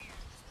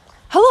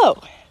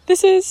Hello,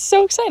 this is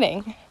so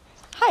exciting.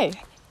 Hi,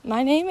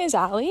 my name is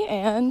Allie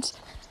and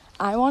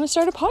I want to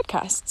start a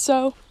podcast.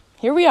 So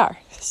here we are,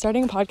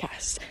 starting a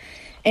podcast.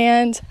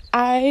 And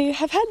I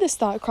have had this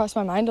thought cross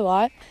my mind a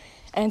lot.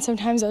 And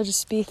sometimes I'll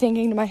just be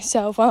thinking to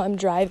myself while I'm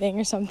driving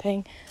or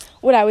something,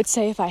 what I would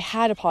say if I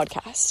had a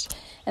podcast.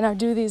 And I'll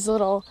do these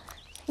little,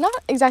 not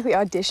exactly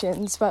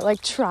auditions, but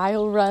like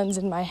trial runs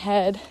in my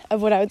head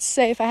of what I would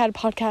say if I had a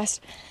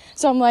podcast.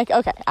 So I'm like,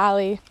 okay,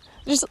 Allie,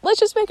 let's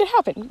just make it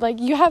happen. Like,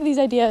 you have these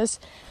ideas.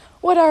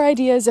 What are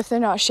ideas if they're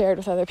not shared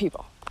with other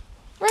people?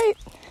 Right?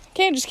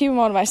 Can't just keep them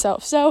all to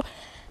myself. So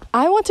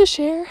I want to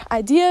share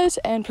ideas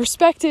and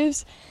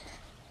perspectives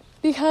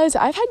because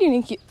I've had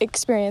unique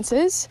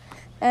experiences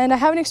and I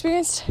haven't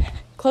experienced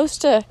close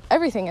to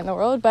everything in the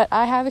world, but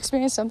I have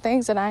experienced some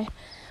things and I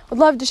would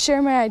love to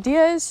share my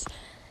ideas.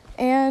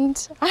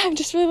 And I'm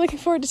just really looking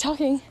forward to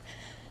talking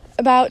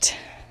about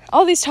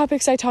all these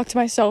topics I talk to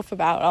myself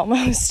about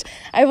almost.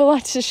 I have a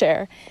lot to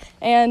share.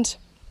 And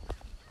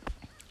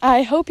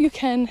I hope you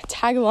can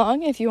tag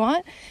along if you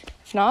want.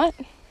 If not,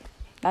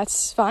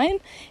 that's fine.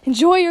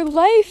 Enjoy your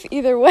life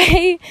either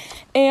way.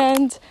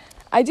 And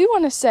I do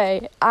want to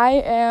say I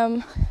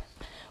am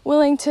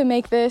willing to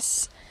make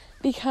this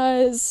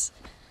because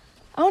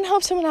I want to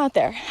help someone out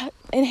there.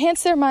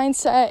 Enhance their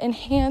mindset,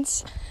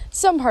 enhance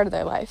some part of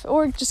their life,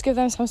 or just give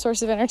them some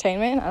source of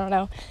entertainment. I don't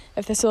know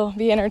if this will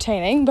be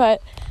entertaining, but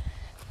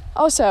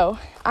also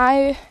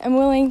I am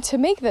willing to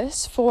make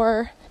this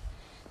for,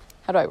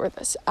 how do I word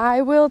this?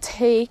 I will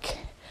take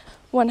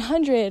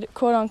 100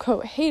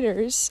 quote-unquote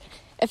haters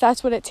if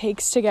that's what it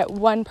takes to get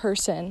one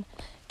person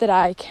that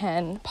I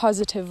can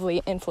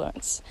positively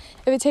influence.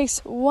 If it takes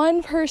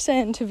one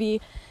person to be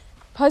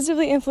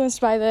positively influenced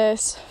by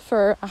this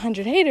for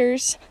 100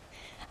 haters,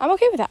 I'm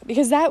okay with that,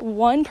 because that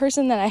one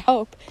person that I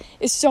help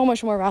is so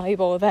much more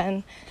valuable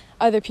than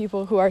other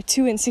people who are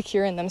too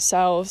insecure in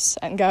themselves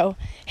and go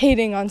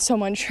hating on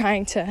someone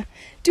trying to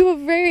do a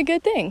very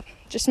good thing,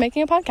 just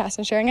making a podcast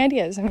and sharing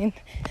ideas.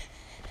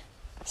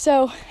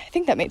 So I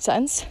think that made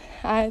sense.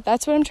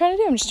 That's what I'm trying to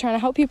do. I'm just trying to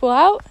help people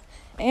out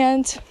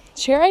and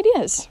share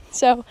ideas.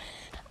 So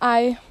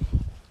I'm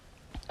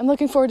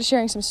looking forward to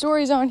sharing some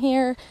stories on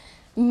here,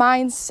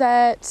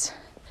 mindset,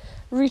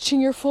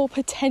 reaching your full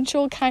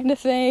potential kind of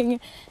thing,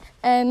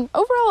 and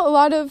overall a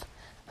lot of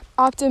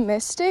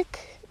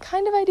optimistic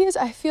kind of ideas.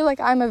 I feel like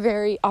I'm a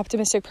very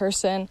optimistic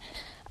person.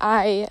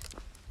 By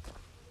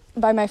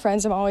my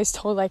friends, I'm always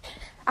told, like,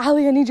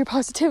 Allie, I need your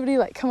positivity.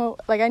 Like, come on,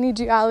 like, I need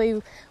you,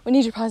 Allie. We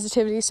need your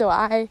positivity. So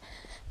I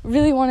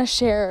really want to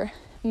share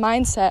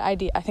mindset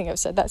idea. I think I've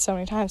said that so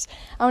many times.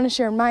 I want to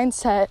share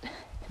mindset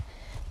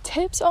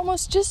tips,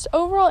 almost just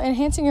overall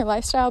enhancing your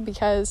lifestyle,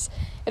 because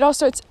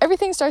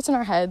everything starts in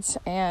our heads.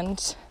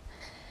 And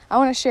I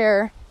want to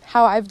share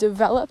how I've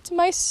developed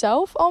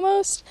myself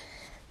almost,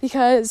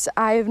 because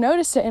I've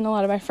noticed it in a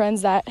lot of my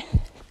friends that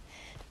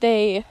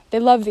they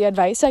love the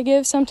advice I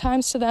give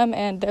sometimes to them,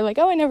 and they're like,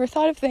 oh, I never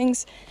thought of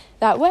things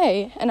that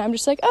way. And I'm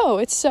just like, oh,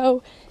 it's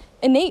so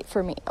innate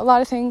for me. A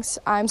lot of things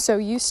I'm so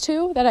used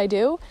to that I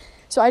do.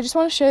 So I just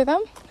want to share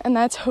them, and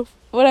that's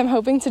what I'm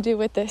hoping to do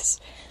with this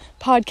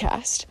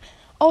podcast.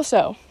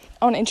 Also,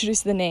 I want to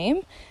introduce the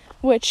name,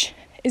 which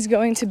is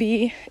going to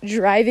be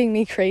Driving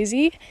Me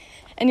Crazy.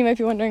 And you might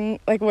be wondering,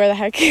 like, where the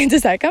heck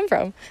does that come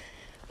from?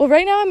 Well,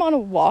 right now I'm on a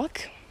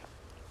walk.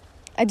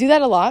 I do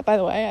that a lot, by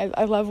the way.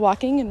 I love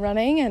walking and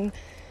running and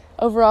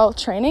overall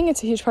training.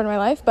 It's a huge part of my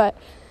life, but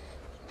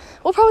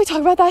we'll probably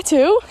talk about that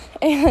too.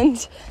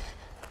 And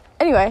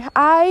anyway,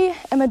 I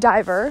am a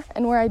diver,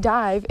 and where I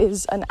dive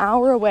is an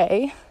hour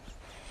away,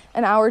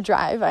 an hour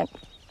drive.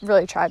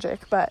 Really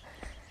tragic, but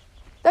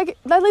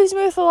that leaves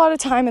me with a lot of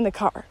time in the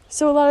car.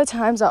 So a lot of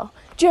times I'll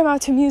jam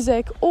out to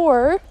music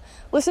or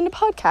listen to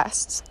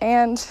podcasts.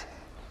 And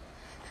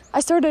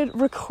I started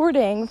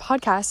recording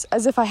podcasts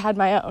as if I had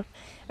my own.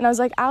 And I was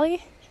like,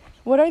 Allie,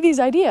 what are these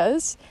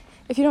ideas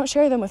if you don't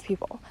share them with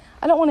people?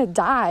 I don't want to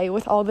die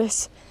with all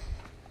this,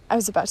 I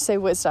was about to say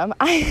wisdom.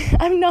 I'm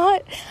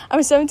a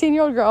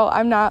 17-year-old girl.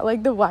 I'm not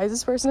like the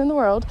wisest person in the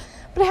world,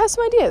 but I have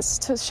some ideas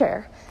to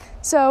share.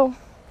 So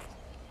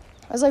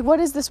I was like, what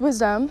is this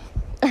wisdom?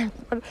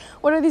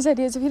 What are these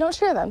ideas if you don't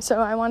share them? So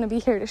I want to be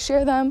here to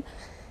share them.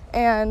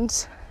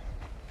 And,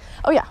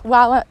 oh yeah,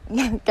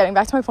 getting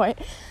back to my point,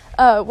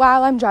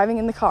 while I'm driving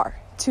in the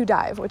car to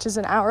dive, which is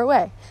an hour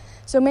away.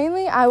 So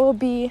mainly I will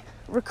be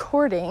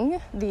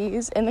recording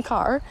these in the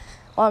car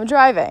while I'm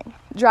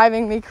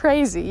driving me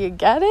crazy. You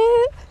get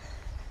it?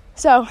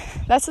 So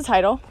that's the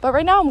title. But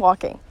right now I'm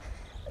walking.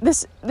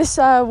 This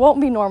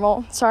won't be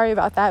normal. Sorry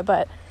about that.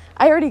 But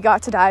I already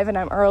got to dive and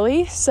I'm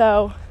early.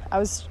 So I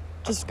was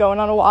just going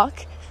on a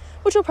walk,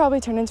 which will probably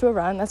turn into a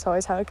run. That's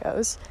always how it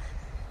goes.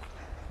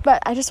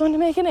 But I just wanted to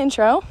make an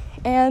intro.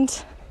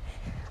 And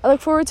I look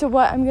forward to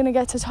what I'm going to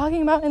get to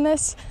talking about in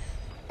this.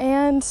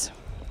 And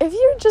if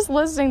you're just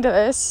listening to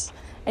this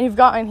and you've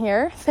gotten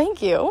here,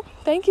 thank you.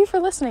 Thank you for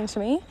listening to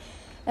me.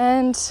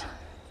 And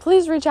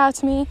please reach out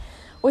to me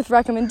with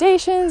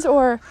recommendations,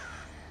 or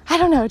I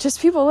don't know,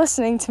 just people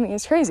listening to me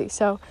is crazy.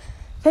 So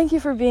thank you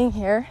for being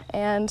here,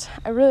 and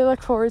I really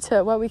look forward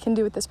to what we can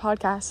do with this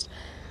podcast.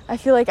 I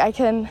feel like I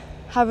can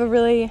have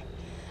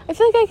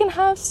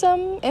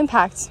some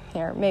impact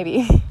here,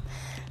 maybe.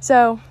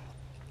 So,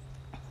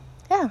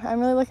 yeah, I'm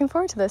really looking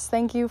forward to this.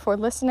 Thank you for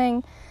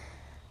listening.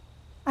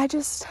 I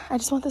just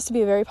want this to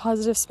be a very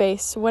positive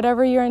space.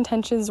 Whatever your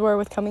intentions were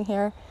with coming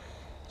here,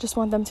 I just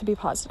want them to be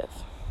positive.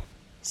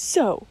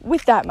 So,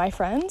 with that, my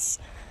friends,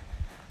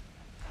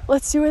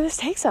 let's see where this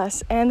takes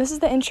us. And this is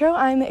the intro.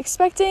 I'm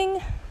expecting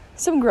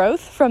some growth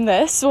from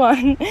this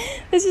one.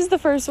 This is the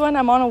first one.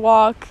 I'm on a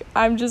walk.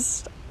 I'm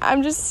just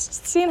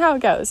seeing how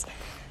it goes.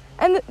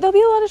 And there'll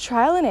be a lot of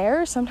trial and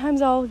error.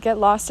 Sometimes I'll get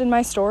lost in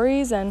my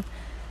stories, and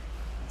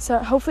so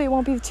hopefully it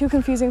won't be too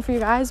confusing for you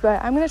guys,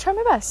 but I'm going to try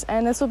my best.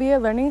 And this will be a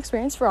learning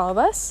experience for all of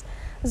us.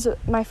 This is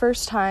my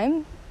first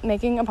time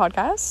making a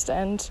podcast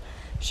and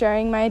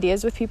sharing my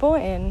ideas with people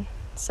in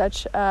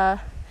such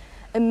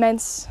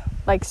immense,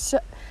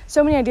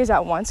 so many ideas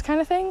at once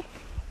kind of thing.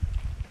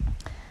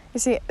 You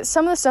see,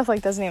 some of the stuff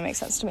doesn't even make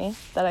sense to me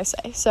that I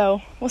say.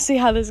 So we'll see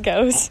how this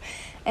goes.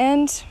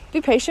 And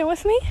be patient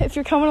with me if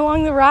you're coming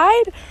along the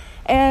ride.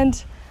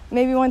 And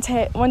maybe one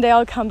day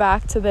I'll come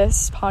back to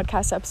this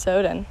podcast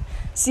episode and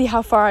see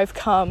how far I've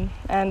come.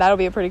 And that'll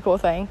be a pretty cool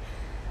thing.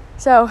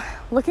 So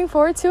looking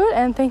forward to it.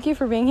 And thank you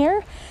for being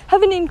here.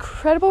 Have an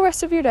incredible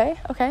rest of your day.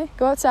 Okay,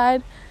 go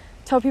outside.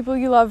 Tell people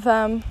you love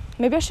them.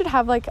 Maybe I should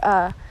have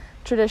a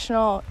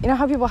traditional, you know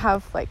how people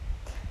have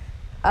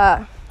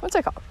what's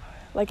it called?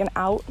 An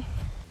out,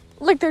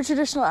 their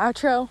traditional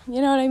outro,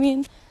 you know what I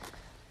mean?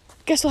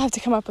 Guess we'll have to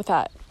come up with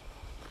that.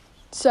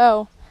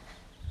 So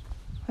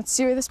let's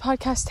see where this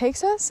podcast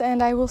takes us,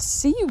 and I will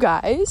see you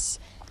guys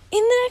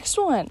in the next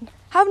one.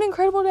 Have an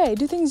incredible day.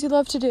 Do things you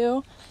love to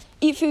do,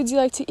 eat foods you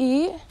like to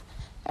eat,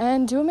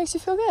 and do what makes you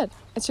feel good.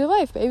 It's your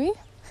life, baby.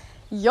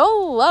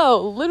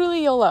 YOLO,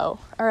 literally YOLO.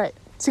 All right,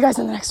 see you guys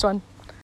in the next one.